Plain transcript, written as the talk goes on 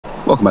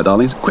Welcome back,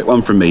 darlings. Quick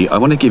one from me. I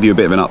want to give you a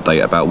bit of an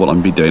update about what I'm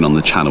going to be doing on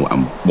the channel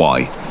and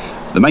why.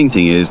 The main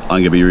thing is I'm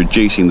going to be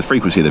reducing the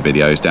frequency of the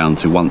videos down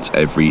to once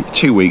every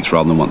 2 weeks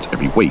rather than once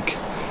every week.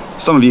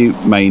 Some of you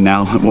may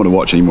now want to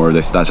watch any more of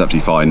this. That's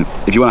absolutely fine.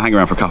 If you want to hang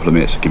around for a couple of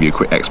minutes, I'll give you a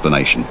quick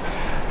explanation.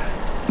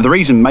 The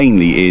reason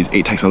mainly is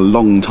it takes a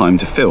long time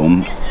to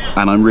film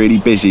and I'm really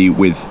busy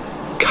with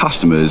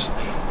customers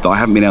that I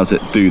haven't been able to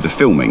do the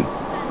filming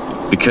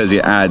because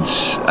it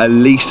adds at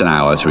least an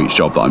hour to each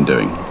job that I'm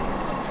doing.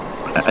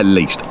 At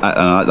least,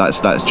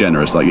 that's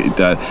generous. Like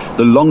the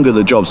longer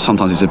the jobs,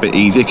 sometimes it's a bit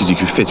easier because you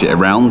can fit it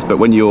around. But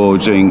when you're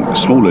doing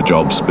smaller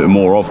jobs, but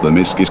more of them,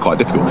 it's quite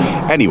difficult.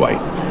 Anyway,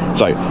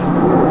 so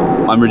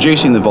I'm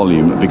reducing the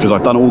volume because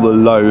I've done all the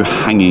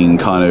low-hanging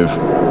kind of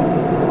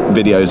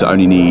videos that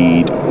only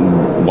need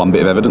one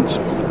bit of evidence,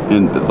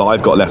 and that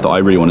I've got left that I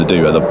really want to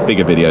do are the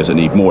bigger videos that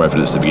need more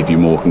evidence to give you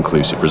more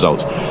conclusive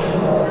results.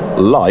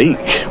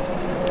 Like.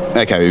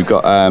 Okay, we've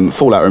got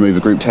fallout remover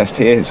group test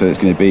here, so it's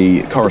going to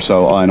be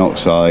Corosol, iron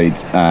oxide,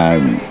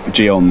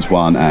 Geons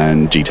 1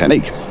 and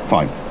G10E.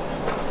 Fine.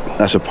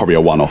 That's probably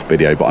a one-off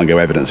video, but I'm going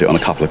to evidence it on a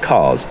couple of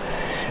cars.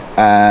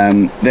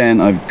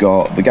 Then I've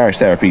got the Garage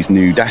Therapy's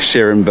new dash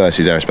serum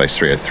versus Aerospace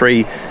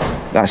 303.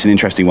 That's an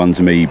interesting one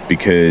to me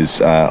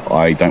because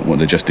I don't want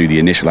to just do the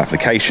initial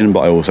application, but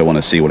I also want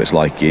to see what it's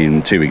like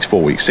in 2 weeks,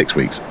 4 weeks, 6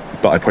 weeks.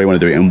 But I probably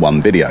want to do it in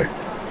one video.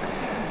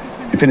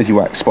 Infinity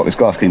Wax Spotless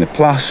Glass Cleaner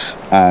Plus.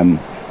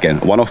 Again,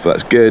 a one-off, but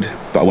that's good,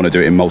 but I want to do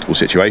it in multiple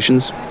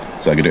situations.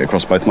 So I can do it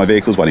across both my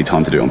vehicles, but I need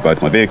time to do it on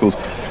both my vehicles.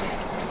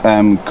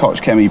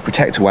 Koch Chemie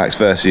Protector Wax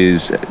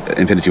versus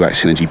Infinity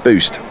Wax Synergy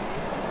Boost.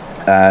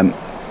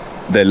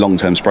 They're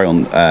long-term spray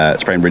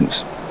and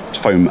rinse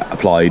foam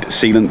applied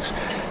sealants.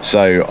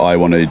 So I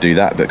want to do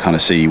that, but kind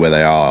of see where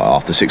they are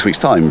after 6 weeks'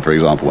 time, for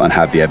example, and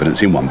have the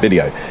evidence in one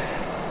video.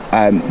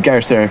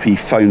 Garage Therapy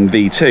Foam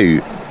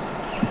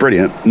V2,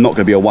 brilliant, not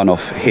going to be a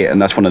one-off hit,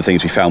 and that's one of the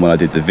things we found when I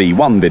did the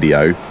V1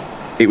 video.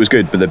 It was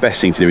good, but the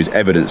best thing to do is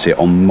evidence it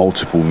on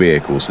multiple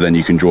vehicles, so then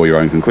you can draw your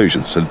own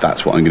conclusions. So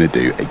that's what I'm going to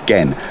do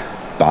again.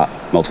 But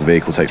multiple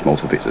vehicles takes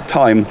multiple bits of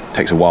time,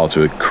 takes a while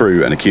to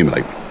accrue and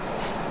accumulate.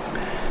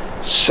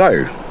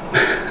 So,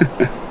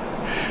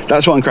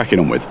 that's what I'm cracking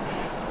on with.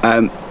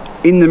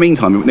 In the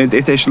meantime,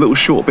 if there's little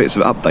short bits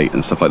of update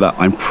and stuff like that,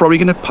 I'm probably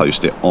going to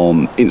post it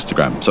on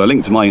Instagram. So a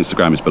link to my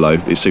Instagram is below.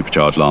 It's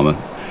Supercharged Llama.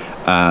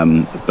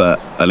 But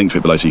a link to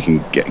it below so you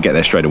can get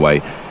there straight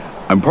away.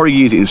 I'm probably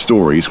using it in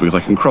stories because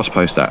I can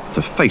cross-post that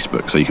to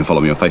Facebook, so you can follow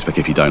me on Facebook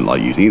if you don't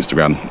like using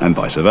Instagram, and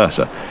vice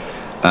versa.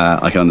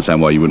 I can understand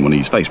why you wouldn't want to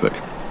use Facebook,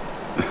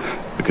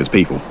 because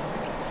people.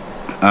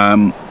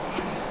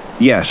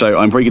 Yeah, so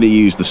I'm probably going to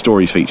use the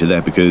stories feature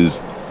there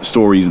because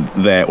stories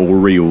there or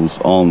reels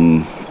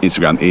on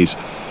Instagram is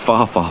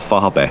far, far,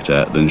 far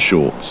better than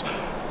shorts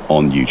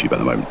on YouTube at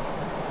the moment.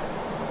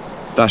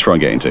 That's where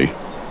I'm getting to.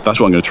 That's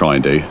what I'm going to try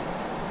and do.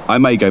 I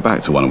may go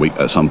back to one a week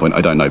at some point,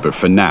 I don't know, but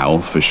for now,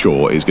 for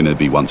sure, it's going to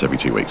be once every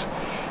 2 weeks.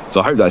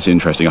 So I hope that's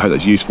interesting, I hope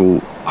that's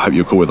useful, I hope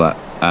you're cool with that.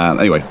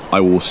 Anyway,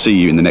 I will see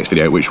you in the next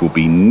video, which will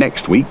be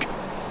next week.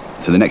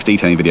 So the next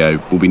detailing video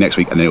will be next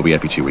week, and then it'll be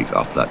every 2 weeks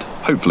after that,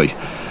 hopefully.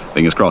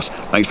 Fingers crossed.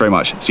 Thanks very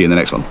much, see you in the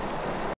next one.